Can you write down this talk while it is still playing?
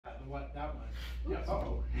Yeah.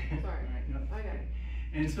 Uh-oh. Sorry. Right, no. Okay.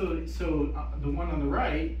 And so the one on the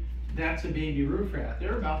right, that's a baby roof rat.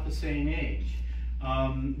 They're about the same age.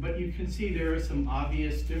 But you can see there are some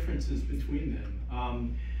obvious differences between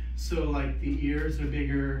them. So like the ears are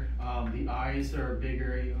bigger, the eyes are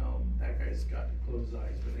bigger. You know, that guy's got closed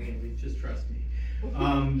eyes, but anyway, just trust me.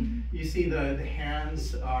 You see the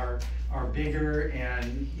hands are bigger,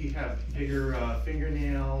 and you have bigger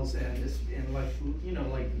fingernails, and like, you know,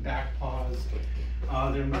 like back paws.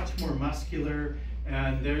 They're much more muscular,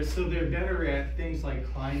 and they're better at things like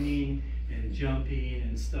climbing and jumping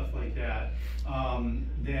and stuff like that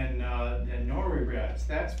than Norway rats.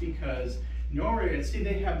 That's because Norway rats, see,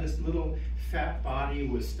 they have this little fat body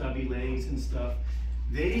with stubby legs and stuff.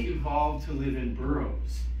 They evolved to live in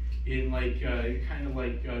burrows in like kind of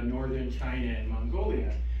like northern China and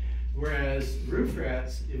Mongolia, whereas roof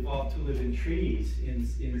rats evolved to live in trees in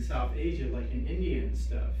South Asia, like in India and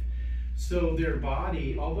stuff. So their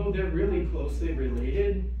body, although they're really closely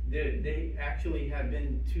related, they actually have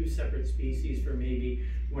been two separate species for maybe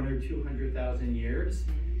 100 or 200,000 years,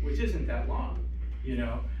 which isn't that long, you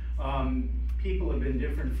know. People have been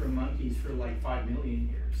different from monkeys for like 5 million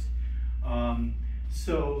years.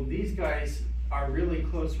 So these guys are really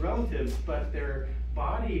close relatives, but their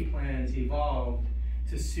body plans evolved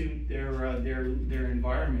to suit their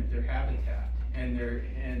environment, their habitat, and their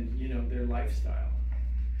lifestyle.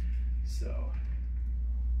 So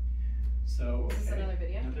okay. Is this another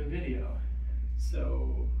video? Another video.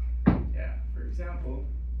 So yeah, for example,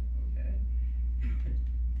 okay.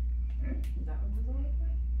 That one doesn't want to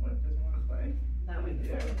play? What, doesn't want to play? That one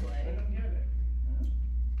doesn't want to I play. don't get it.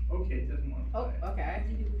 Huh? Okay, it doesn't want to play. Oh, okay.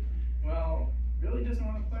 Well, really doesn't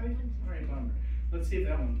want to play? All right, bummer. Let's see if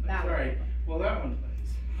that one plays. That one. All right, well, that one plays.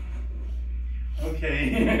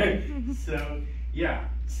 Okay, so yeah,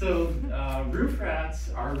 so roof rats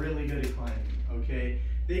are really good at climbing, okay?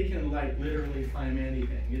 They can like literally climb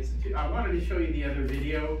anything. I wanted to show you the other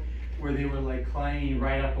video where they were like climbing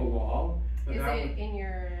right up a wall. Is it in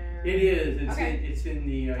your... It is. It's in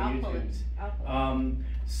the YouTubes.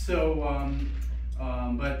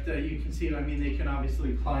 But you can see, I mean, they can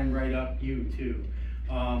obviously climb right up you too.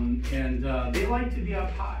 They like to be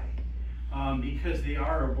up high because they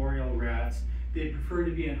are arboreal rats. They prefer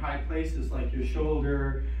to be in high places like your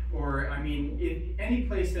shoulder, or I mean, any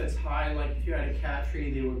place that's high, like if you had a cat tree,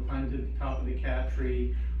 they would climb to the top of the cat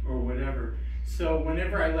tree or whatever. So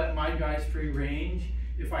whenever I let my guys free range,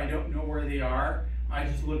 if I don't know where they are, I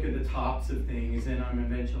just look at the tops of things, and I'm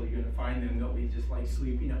eventually going to find them. They'll be just like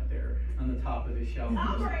sleeping up there on the top of the shelf.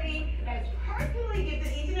 Operating as personally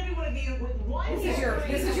gifted each and every one of you with one.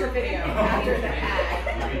 This is your video after the ad.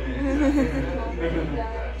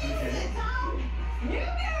 You get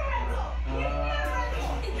a rental.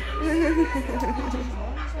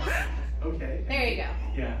 Okay. There you go.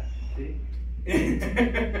 Yeah. See?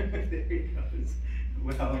 There he goes.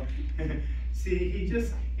 Well, see,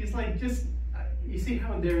 he's like just. You see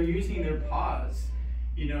how they're using their paws,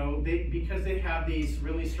 you know, because they have these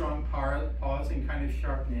really strong paws and kind of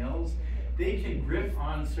sharp nails, they can grip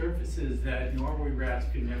on surfaces that Norway rats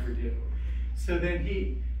could never do. So then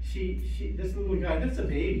this little guy, that's a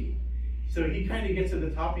baby. So he kind of gets to the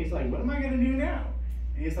top and he's like, what am I going to do now?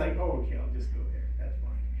 And he's like, oh, okay, I'll just go there. That's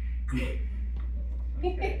fine.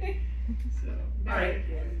 Okay. So, all right.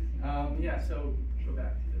 Yeah, so go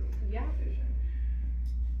back to the vision.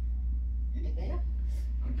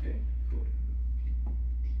 Okay, cool.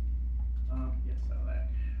 Yes, all that.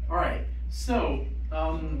 All right, so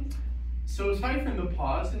aside from the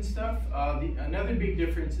paws and stuff, another big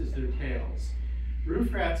difference is their tails.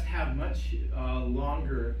 Roof rats have much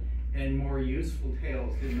longer and more useful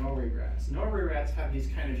tails than Norway rats. Norway rats have these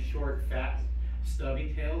kind of short, fat,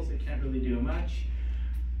 stubby tails that can't really do much.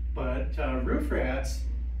 But roof rats,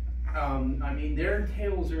 I mean, their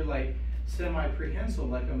tails are like semi-prehensile,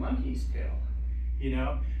 like a monkey's tail, you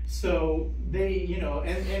know? So they, you know,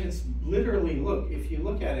 and it's literally, look, if you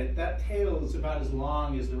look at it, that tail is about as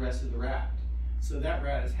long as the rest of the rat. So that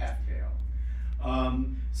rat is half tail.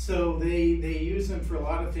 So they use them for a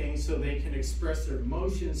lot of things, so they can express their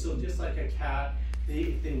emotions. So just like a cat,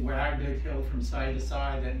 they wag their tail from side to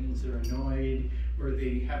side, that means they're annoyed, or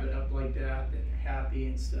they have it up like that they're happy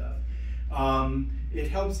and stuff. It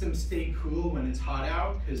helps them stay cool when it's hot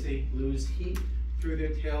out, because they lose heat through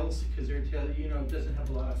their tails, because their tail, you know, doesn't have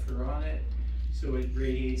a lot of fur on it, so it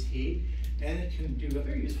radiates heat, and it can do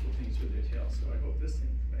other useful things with their tail. So I hope this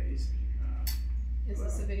thing plays. Is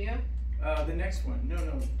this a video? The next one, no,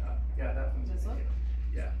 yeah, that one's a video.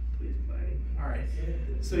 Yeah, please play. All right,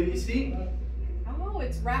 so you see, Oh,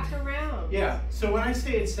 it's wrapped around. Yeah, so when I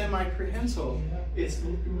say it's semi-prehensile, it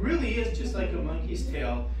really is just like a monkey's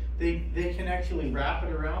tail. They can actually wrap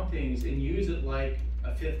it around things and use it like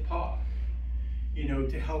a fifth paw, you know,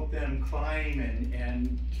 to help them climb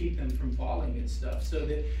and keep them from falling and stuff. So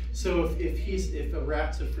if a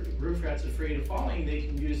roof rat's afraid of falling, they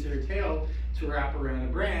can use their tail to wrap around a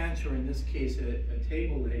branch, or in this case a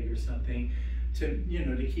table leg or something, to, you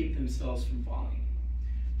know, to keep themselves from falling.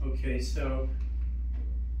 Okay, so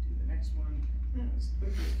do the next one. This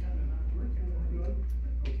clicker's kind of not working.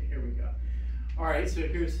 Okay, here we go. All right, so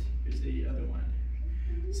here's the other one.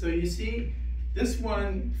 So you see, this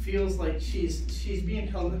one feels like she's being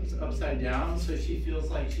held upside down, so she feels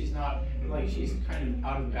like she's not, like she's kind of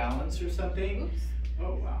out of balance or something. Oops.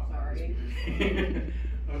 Oh wow. Sorry.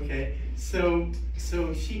 Okay, so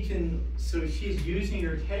she's using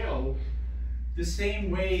her tail the same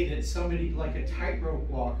way that somebody like a tightrope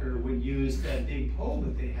walker would use that big pole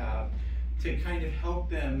that they have to kind of help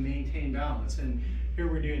them maintain balance. And here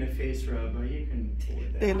we're doing a face rub, but you can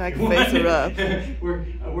avoid that. They like face rub.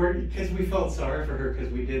 we're because we felt sorry for her because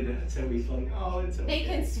we did that, so we felt like, oh, it's okay. They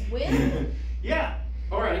can swim? Yeah.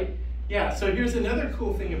 All right. Yeah. So here's another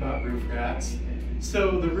cool thing about roof rats.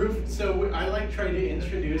 So I like try to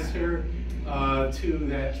introduce her to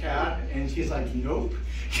that cat, and she's like, nope.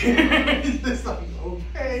 It's just like,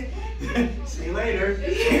 okay. See you later.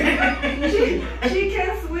 She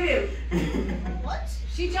can't swim. What?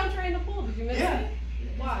 She jumped right in the pool. Did you miss Yeah. it?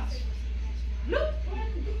 Watch. Nope.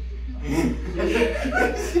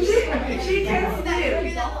 She can't swim.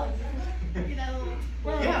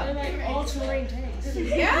 Yeah. They're like all-terrain tanks.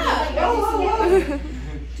 Yeah. Oh,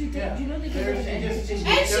 Dude, Yeah. do you know they There can she just-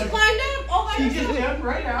 And she climbed up. Oh my She God. just jumped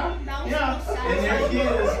right out. That was Yeah, so sad. and there she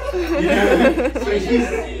is. Yeah. So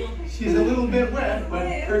she's a little bit wet,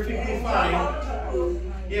 but perfectly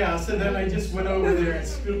fine. Yeah, so then I just went over there and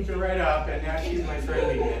scooped her right up, and now she's my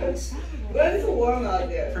friend again. Well, it's warm out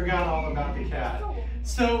there. Forgot all about the cat.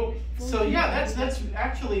 So yeah,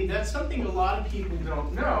 that's something a lot of people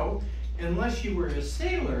don't know, unless you were a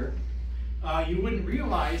sailor. You wouldn't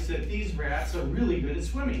realize that these rats are really good at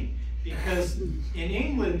swimming, because in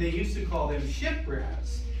England they used to call them ship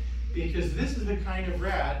rats, because this is the kind of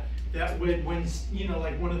rat that would, when, you know,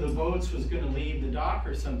 like one of the boats was going to leave the dock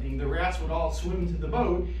or something, the rats would all swim to the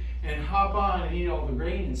boat and hop on and eat all the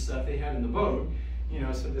grain and stuff they had in the boat, you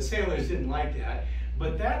know, so the sailors didn't like that.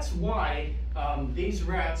 But that's why these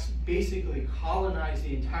rats basically colonize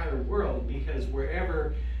the entire world, because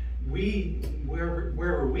wherever we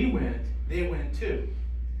went, they went too.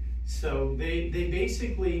 So they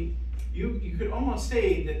basically, you could almost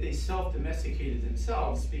say that they self-domesticated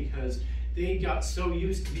themselves, because they got so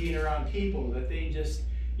used to being around people that they just,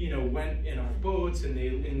 you know, went in our boats and they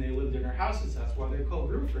lived in our houses. That's why they're called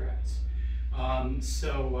roof rats.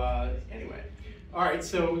 Anyway, all right.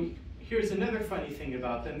 So here's another funny thing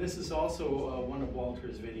about them. This is also one of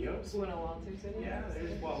Walter's videos. One of Walter's videos? Yeah,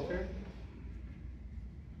 there's Walter.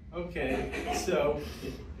 Okay, so.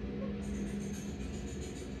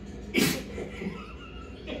 It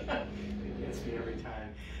gets me every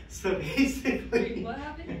time. So basically. What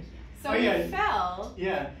happened? So Oh, yeah. he fell,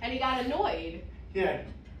 Yeah, and he got annoyed. yeah.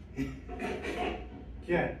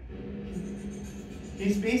 Yeah.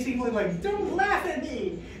 He's basically like, don't laugh at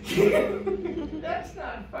me! That's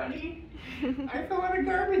not funny. I fell in a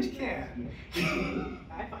garbage can.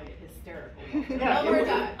 I find it hysterical. Yeah, One more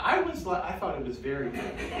time. I thought it was very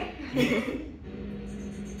funny.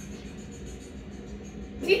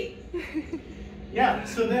 Yeah,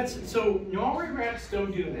 so Norway rats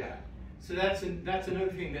don't do that. So that's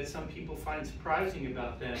another thing that some people find surprising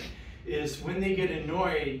about them, is when they get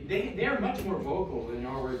annoyed, they are much more vocal than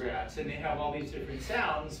Norway rats, and they have all these different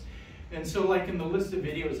sounds. And so, like in the list of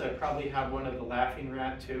videos, I probably have one of the laughing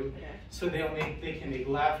rat too. Yeah. So they can make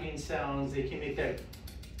laughing sounds. They can make that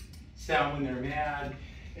sound when they're mad,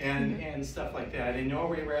 and stuff like that. And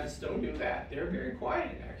Norway rats don't do that. They're very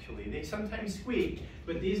quiet, actually. They sometimes squeak,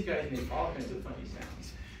 but these guys make all kinds of funny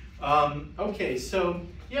sounds. Okay, so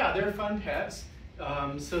yeah, they're fun pets.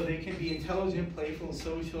 So they can be intelligent, playful,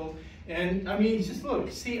 social. And I mean, just look,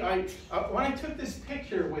 see, when I took this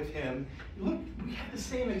picture with him, look, we have the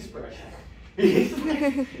same expression. He's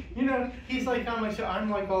like, you know, he's like, I'm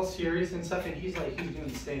like all serious and stuff, and he's like, he's doing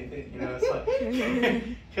the same thing, you know, it's like,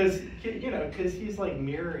 because he's like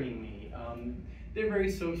mirroring me. They're very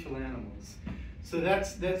social animals. So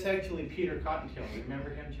that's actually Peter Cottontail. Remember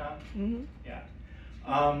him, John? Mm-hmm. Yeah.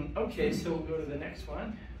 Okay, so we'll go to the next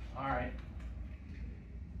one. All right.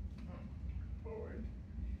 Forward.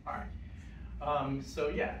 All right. So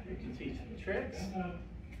yeah, you can teach them tricks.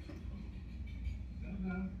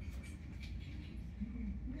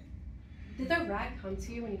 Did the rat come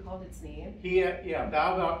to you when you called its name? Yeah,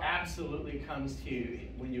 Bow Bow absolutely comes to you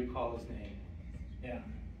when you call his name. Yeah.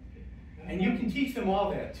 And you can teach them all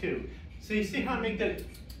that too. So you see how I make that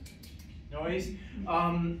noise?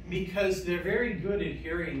 Because they're very good at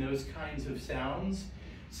hearing those kinds of sounds.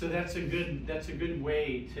 So that's a good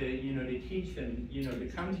way to, to teach them,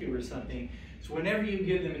 to come to you or something. So whenever you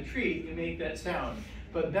give them a treat, you make that sound.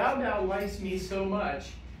 But Bow Bow likes me so much.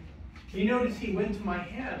 You notice he went to my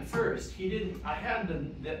hand first. He didn't. I had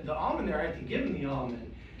the almond there. I had to give him the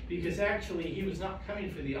almond because actually he was not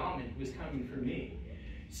coming for the almond. He was coming for me.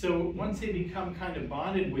 So once they become kind of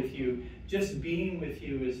bonded with you, just being with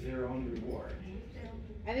you is their own reward.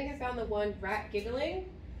 I think I found the one rat giggling.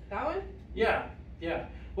 That one? Yeah.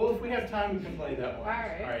 Well, if we have time, we can play that one. All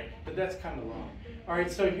right. All right. But that's kind of long. All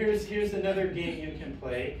right. So here's another game you can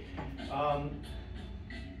play.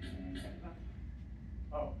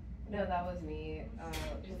 No, that was me.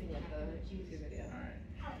 Looking at the YouTube video.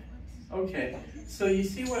 All right. Okay. So you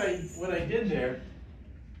see what I did there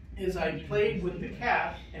is I played with the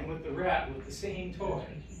cat and with the rat with the same toy.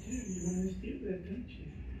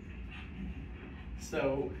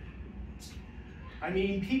 So, I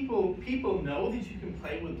mean, people know that you can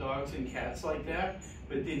play with dogs and cats like that,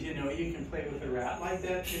 but did you know you can play with a rat like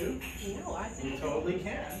that too? No, I didn't. You totally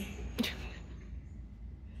can.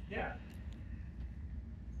 Yeah.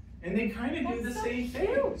 And they kind of do the same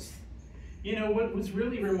things. You know, what was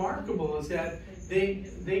really remarkable is that they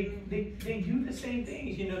do the same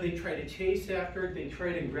things. You know, they try to chase after it, they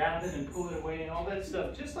try to grab it and pull it away and all that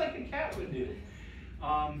stuff, just like a cat would do.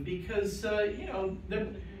 Because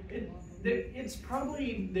it's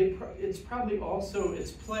probably also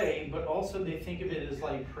it's play, but also they think of it as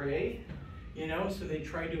like prey. You know, so they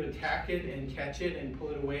try to attack it and catch it and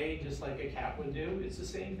pull it away, just like a cat would do. It's the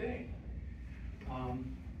same thing.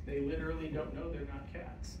 They literally don't know they're not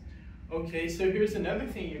cats. Okay, so here's another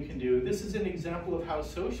thing you can do. This is an example of how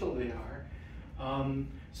social they are.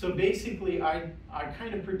 So basically, I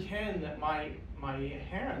kind of pretend that my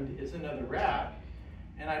hand is another rat,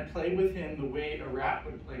 and I play with him the way a rat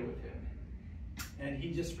would play with him. And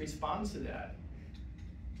he just responds to that.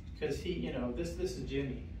 Because he, this is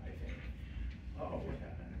Jimmy, I think. Uh-oh, what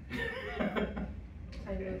happened? I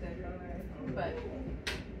moved it nowhere, but...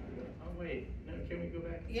 Oh, wait. No, can we go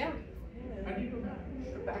back? Yeah. How do you go back?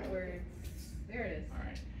 Backwards. There it is. All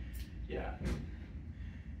right. Yeah.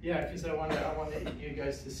 Yeah, because I wanted you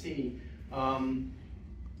guys to see.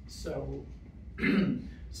 So the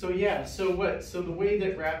way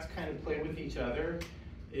that rats kind of play with each other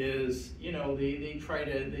is, they try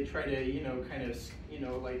to, kind of,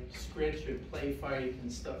 like scritch or play fight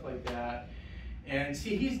and stuff like that. And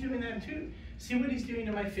see, he's doing that too. See what he's doing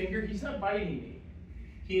to my finger? He's not biting me.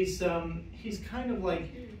 He's kind of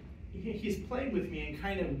like, he's playing with me and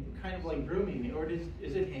kind of like grooming me. Or is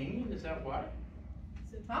it hanging? Is that what?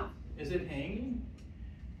 Huh? Is it hanging?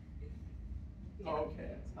 Yeah, oh,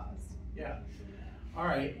 okay. It's paused. Yeah. All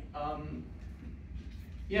right.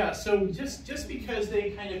 Yeah. So just because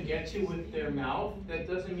they kind of get you with their mouth, that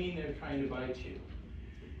doesn't mean they're trying to bite you.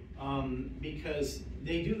 Because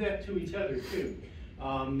they do that to each other too.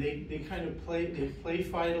 They kind of play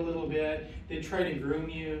fight a little bit. They try to groom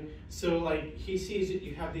you. So like he sees that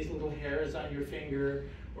you have these little hairs on your finger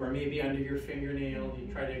or maybe under your fingernail. You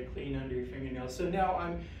try to clean under your fingernail. So now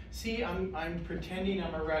I'm pretending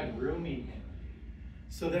I'm a rat grooming him.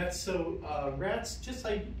 So rats, just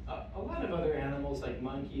like a lot of other animals like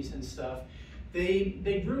monkeys and stuff,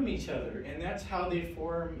 they groom each other, and that's how they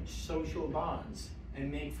form social bonds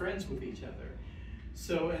and make friends with each other.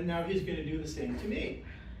 So, and now he's going to do the same to me.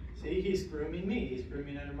 See, he's grooming me. He's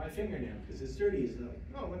grooming under my fingernail because it's dirty. He's like,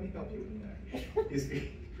 oh, let me help you with that. He's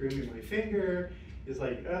grooming my finger. He's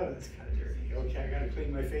like, oh, that's kind of dirty. Okay, I got to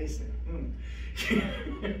clean my face now.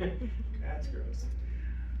 That's gross.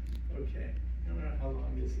 Okay, I don't know how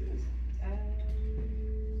long this is.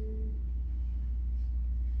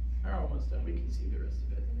 We're almost done. We can see the rest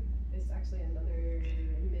of it. It's actually another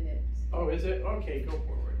minute. Oh, is it? Okay, go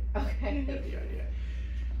forward. Okay. Get the idea.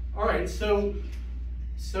 All right, so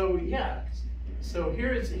yeah. So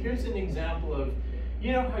here's an example of,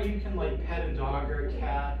 you know how you can like pet a dog or a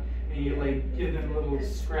cat and you like give them little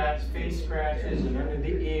face scratches and under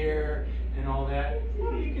the ear and all that?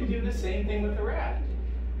 Well, you can do the same thing with a rat.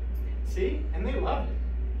 See? And they love it.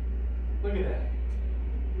 Look at that.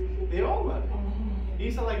 They all love it.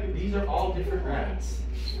 These are all different rats.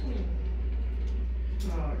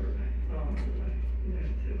 All right.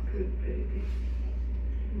 That's a good baby.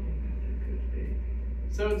 That's a good baby.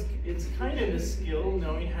 So it's kind of a skill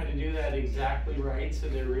knowing how to do that exactly right, so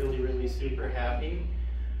they're really, really super happy.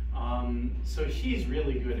 So she's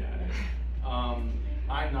really good at it.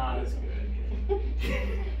 I'm not as good.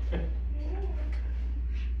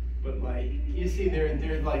 But like, you see,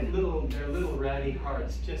 they're like little ratty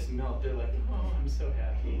hearts just melt. They're like, oh, I'm so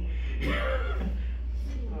happy.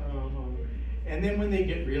 Oh. And then when they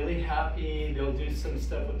get really happy, they'll do some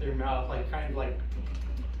stuff with their mouth, like kind of like,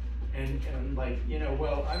 and like, you know,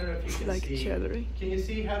 well, I don't know if you can like see. chattering. Can you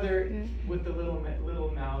see how they're with the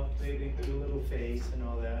little mouth, they do the little face and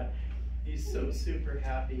all that. He's so super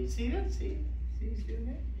happy. See that? See he's doing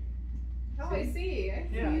it. Oh, I see. I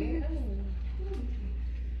see.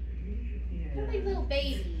 Yeah. They're like little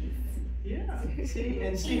babies. Yeah.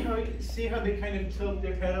 See how they kind of tilt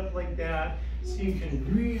their head up like that, so you can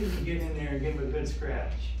really get in there and give them a good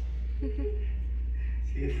scratch.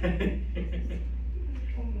 See that?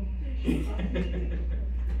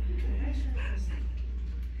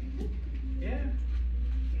 Yeah.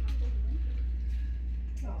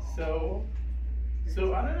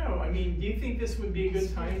 So I don't know. I mean, do you think this would be a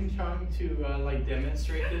good time, Chang, to like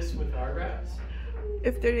demonstrate this with our rats?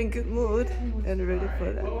 If they're in good mood and ready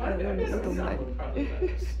for that, Well, I I don't don't mind. know. Probably let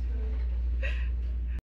us.